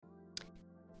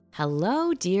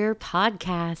Hello, dear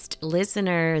podcast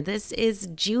listener. This is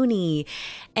Juni,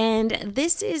 and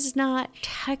this is not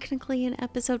technically an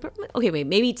episode, but okay, wait,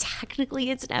 maybe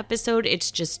technically it's an episode. It's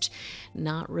just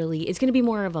not really. It's going to be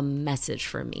more of a message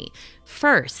from me.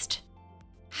 First,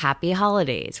 happy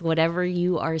holidays. Whatever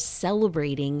you are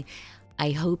celebrating,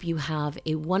 I hope you have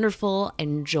a wonderful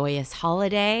and joyous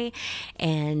holiday.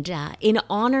 And in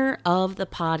honor of the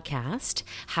podcast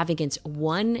having its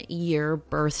 1 year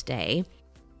birthday,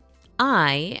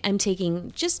 I am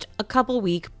taking just a couple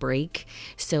week break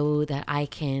so that I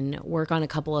can work on a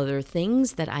couple other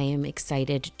things that I am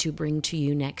excited to bring to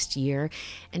you next year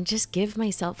and just give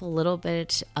myself a little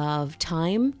bit of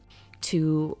time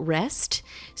to rest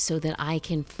so that I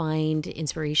can find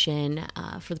inspiration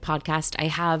for the podcast. I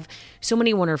have so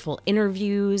many wonderful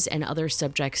interviews and other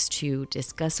subjects to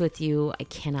discuss with you. I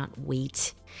cannot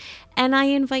wait. And I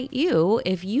invite you,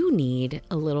 if you need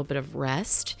a little bit of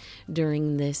rest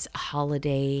during this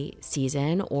holiday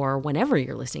season or whenever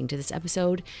you're listening to this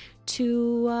episode,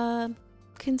 to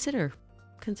consider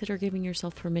giving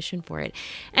yourself permission for it.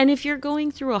 And if you're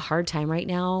going through a hard time right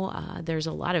now, there's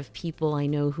a lot of people I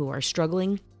know who are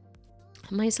struggling,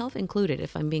 myself included,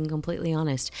 if I'm being completely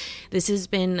honest. This has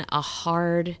been a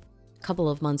hard couple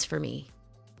of months for me.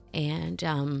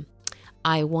 And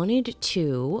I wanted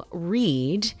to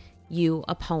read you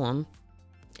a poem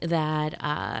that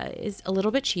is a little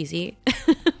bit cheesy,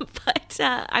 but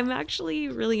I'm actually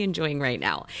really enjoying right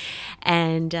now.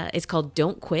 And it's called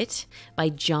Don't Quit by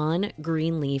John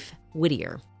Greenleaf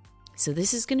Whittier. So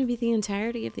this is going to be the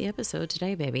entirety of the episode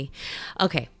today, baby.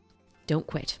 Okay, don't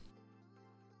quit.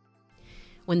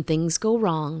 When things go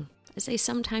wrong, as they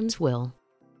sometimes will,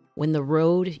 when the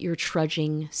road you're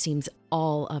trudging seems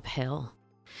all uphill,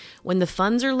 when the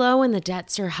funds are low and the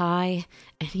debts are high,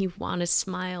 and you want to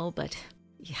smile, but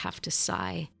you have to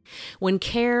sigh. When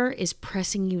care is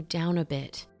pressing you down a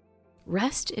bit,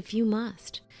 rest if you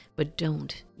must, but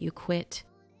don't you quit.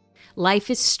 Life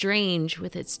is strange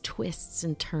with its twists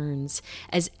and turns,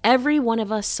 as every one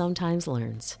of us sometimes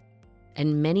learns.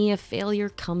 And many a failure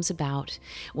comes about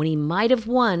when he might have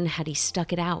won had he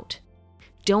stuck it out.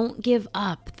 Don't give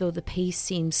up though the pace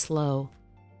seems slow.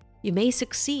 You may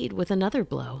succeed with another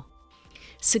blow.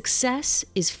 Success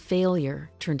is failure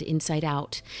turned inside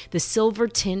out, the silver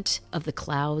tint of the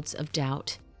clouds of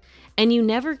doubt. And you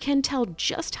never can tell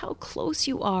just how close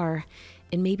you are,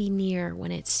 and maybe near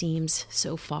when it seems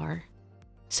so far.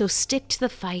 So stick to the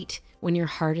fight when you're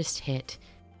hardest hit.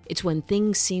 It's when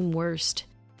things seem worst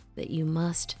that you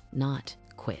must not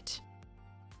quit.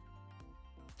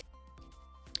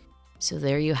 So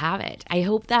there you have it. I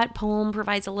hope that poem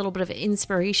provides a little bit of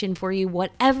inspiration for you,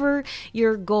 whatever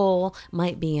your goal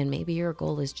might be. And maybe your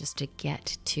goal is just to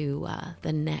get to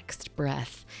the next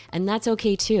breath. And that's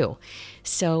okay too.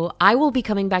 So I will be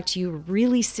coming back to you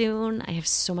really soon. I have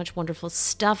so much wonderful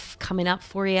stuff coming up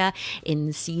for you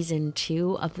in season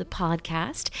 2 of the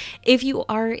podcast. If you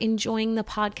are enjoying the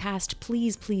podcast,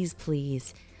 please, please,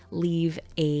 please leave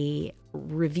a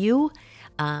review.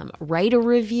 Write a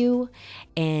review,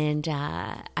 and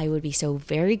I would be so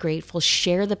very grateful.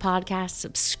 Share the podcast,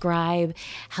 subscribe,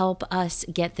 help us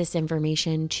get this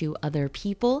information to other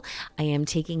people. I am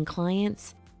taking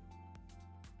clients.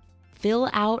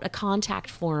 Fill out a contact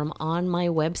form on my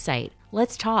website.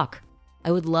 Let's talk.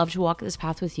 I would love to walk this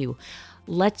path with you.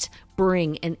 Let's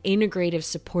bring an integrative,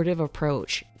 supportive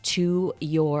approach to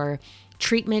your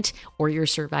treatment or your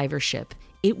survivorship.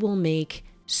 It will make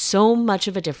so much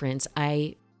of a difference.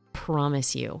 I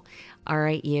promise you. All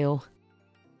right, you.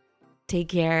 Take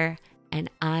care, and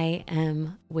I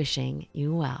am wishing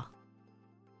you well.